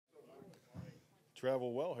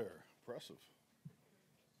Travel well here. Impressive.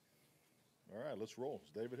 All right, let's roll.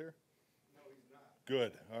 Is David here? No, he's not.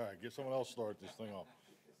 Good. All right, get someone else start this thing off.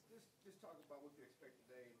 Just talk about what you expect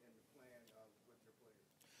today and the plan with your players.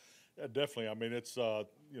 Yeah, definitely. I mean, it's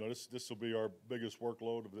this will be our biggest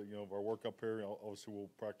workload of of our work up here. Obviously,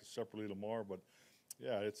 we'll practice separately tomorrow, but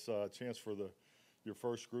yeah, it's a chance for your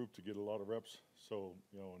first group to get a lot of reps. So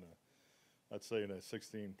I'd say in a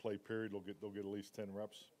 16 play period, they'll get at least 10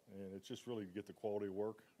 reps, and it's just really to get the quality of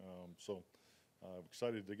work. I'm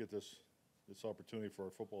excited to get this opportunity for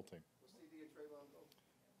our football team. Will CD and Trayvon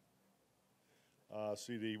go?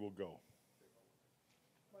 CD will go.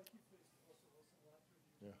 Mike, you faced Russell Wilson last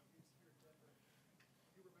year. Yeah. He's here in Denver.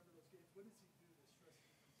 You remember those games. What does he do to stress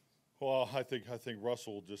defenses? Well, I think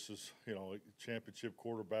Russell just is a championship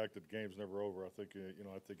quarterback. That the game's never over. I think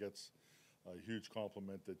I think that's a huge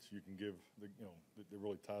compliment that you can give. That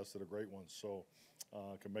really ties to the great ones. So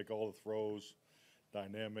can make all the throws,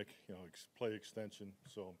 dynamic. Play extension.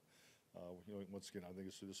 So once again, I think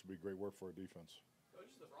this will be great work for our defense.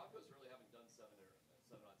 Coach, the Broncos really haven't done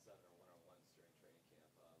 7-on-7 or 1-on-1s during training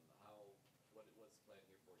camp. What's the plan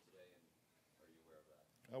here for today, and are you aware of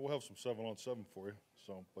that? We'll have some 7-on-7 for you.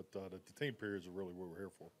 So, but the team periods are really what we're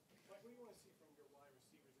here for. Mike, what do you want to see from your wide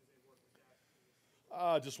receivers as they work with Dak?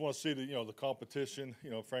 I just want to see the competition.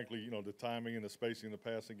 Frankly, the timing and the spacing in the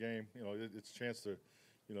passing game. It's a chance to,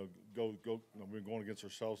 go. We've been going against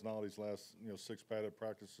ourselves now these last 6 padded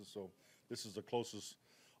practices. So this is the closest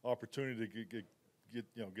opportunity to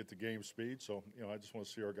get the game speed. So I just want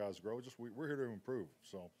to see our guys grow. We're here to improve.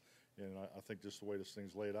 So, and I think just the way this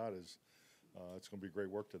thing's laid out is it's going to be great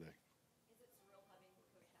work today. Is it surreal having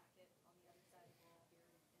Coach Hackett on the other side of the ball here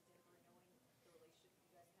in Denver, knowing the relationship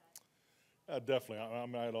you guys have had? Definitely. I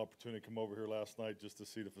had an opportunity to come over here last night just to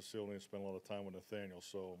see the facility and spend a lot of time with Nathaniel.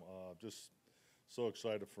 So just so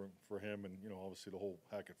excited for him, and obviously the whole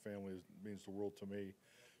Hackett family means the world to me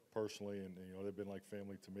personally, and they've been like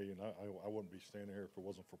family to me, and I wouldn't be standing here if it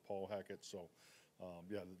wasn't for Paul Hackett. So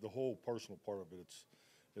yeah, the whole personal part of it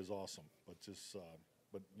is awesome. But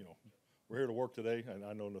we're here to work today, and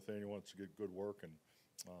I know Nathaniel wants to get good work, and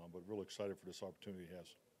but really excited for this opportunity he has.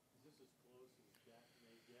 Is this as close as Dak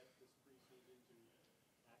may get this preseason to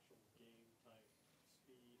actual game-type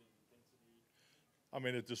speed and intensity? I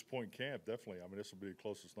mean, at this point in camp, definitely. I mean, this will be the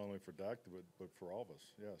closest not only for Dak, but for all of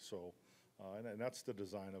us. Yeah, so, and that's the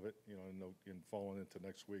design of it, in falling into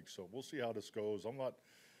next week. So we'll see how this goes. I'm not,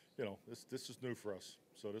 this is new for us.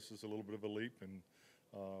 So this is a little bit of a leap, and,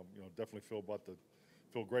 definitely feel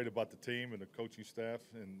great about the team and the coaching staff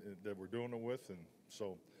and that we're doing it with. And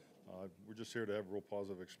so we're just here to have a real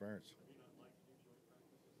positive experience. Have you not liked to do joint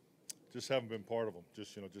practices? Just haven't been part of them.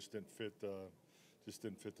 Just didn't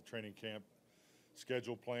fit the training camp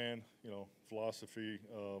schedule plan, philosophy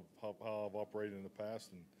of how I've operated in the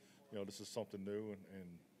past, and this is something new,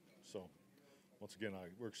 and so once again,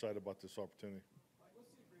 we're excited about this opportunity. Mike,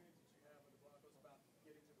 what's the agreement that you have with the Broncos about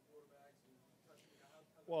getting to the quarterbacks and touching?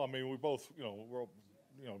 Well, I mean,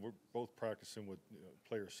 we're both practicing with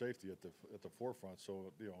player safety at the forefront.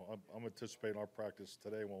 So I'm anticipating our practice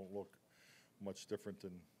today won't look much different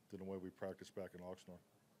than the way we practiced back in Oxnard.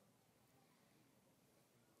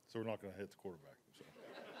 So we're not going to hit the quarterback. So,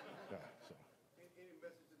 yeah. So. Any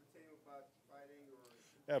message to the team about fighting or?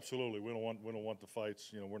 Absolutely, we don't want the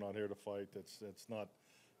fights. We're not here to fight. That's not.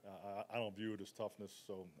 I don't view it as toughness.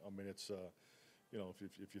 So I mean, it's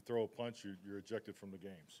if you throw a punch, you're ejected from the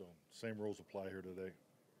game. So same rules apply here today.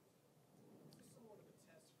 Is this somewhat of a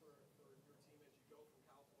test for your team as you go from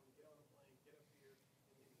California, get on a plane, get up here,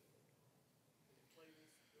 and play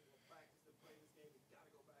this, practice to play this game? You got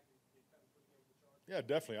to go back and kind of put the game in charge. Yeah,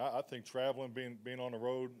 definitely. I think traveling, being on the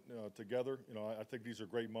road together, I think these are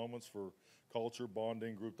great moments for culture,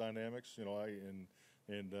 bonding, group dynamics, and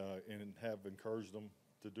have encouraged them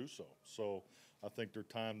to do so. So I think their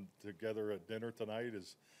time together at dinner tonight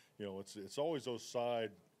is, it's always those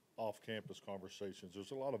side off-campus conversations.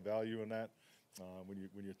 There's a lot of value in that. When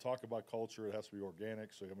you talk about culture, it has to be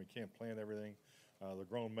organic. So I mean, you can't plan everything. They're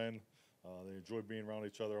grown men. They enjoy being around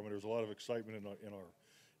each other. I mean, there's a lot of excitement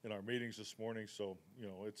in our meetings this morning. So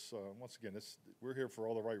it's once again, we're here for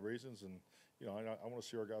all the right reasons, and I want to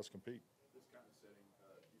see our guys compete. This kind of setting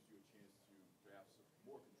gives you a chance to perhaps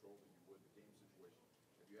more control than you would the game situation.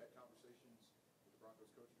 Have you had conversations with the Broncos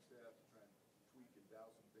coaching staff to try and tweak and dial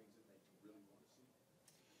some things in that you really want to see?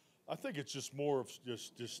 I think it's just more of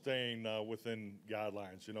just staying within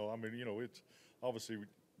guidelines. I mean, it's obviously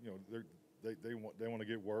they want to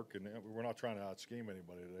get work, and we're not trying to out scheme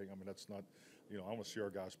anybody today. I mean, that's not. I want to see our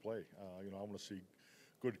guys play. I want to see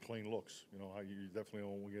good, clean looks. You definitely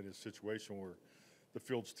don't want to get in a situation where the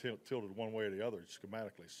field's tilted one way or the other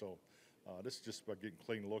schematically. So this is just about getting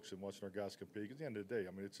clean looks and watching our guys compete. 'Cause at the end of the day,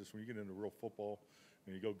 I mean, it's just when you get into real football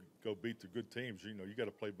and you go beat the good teams, you got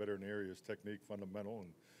to play better in areas, technique, fundamental,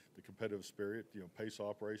 and the competitive spirit, pace,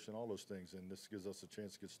 operation, all those things. And this gives us a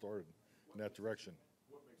chance to get started in that direction.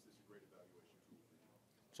 What makes this a great evaluation tool for you?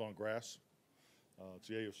 It's on grass. It's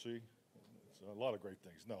the AFC. It's a lot of great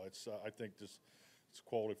things. No, I think it's a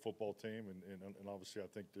quality football team, and obviously I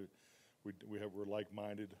think that we're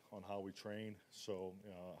like-minded on how we train, so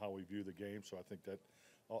how we view the game. So I think that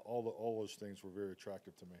all those things were very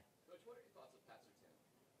attractive to me. Coach, what are your thoughts of Pat Surtain?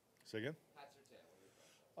 Say again? Pat Surtain, what are your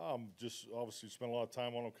thoughts? Just obviously spent a lot of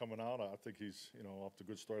time on him coming out. I think he's off to a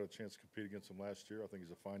good start. Had a chance to compete against him last year. I think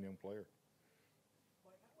he's a fine young player.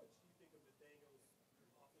 Mike, how much do you think of Daniel's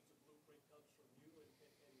offensive blueprint comes from you and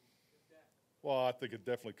his dad? Well, I think it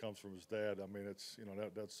definitely comes from his dad. I mean, it's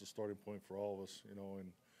that's the starting point for all of us.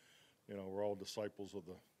 And we're all disciples of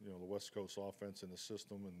the West Coast offense and the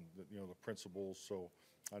system and the principles. So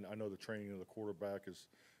I know the training of the quarterback is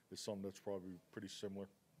something that's probably pretty similar.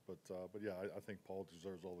 But yeah, I think Paul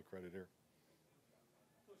deserves all the credit here.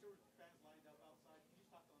 Coach, there were fans lined up outside. Can you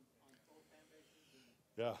talk on both fan bases?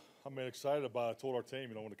 Yeah, I'm excited about it. I told our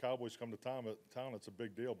team, when the Cowboys come to town, it's a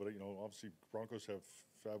big deal. But obviously Broncos have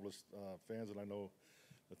fabulous fans, and I know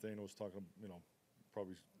Nathaniel was talking.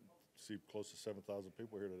 Probably see close to 7,000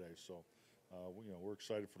 people here today. So, we're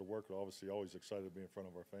excited for the work. We're obviously always excited to be in front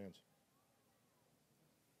of our fans.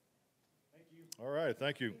 Thank you. All right,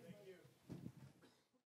 thank you.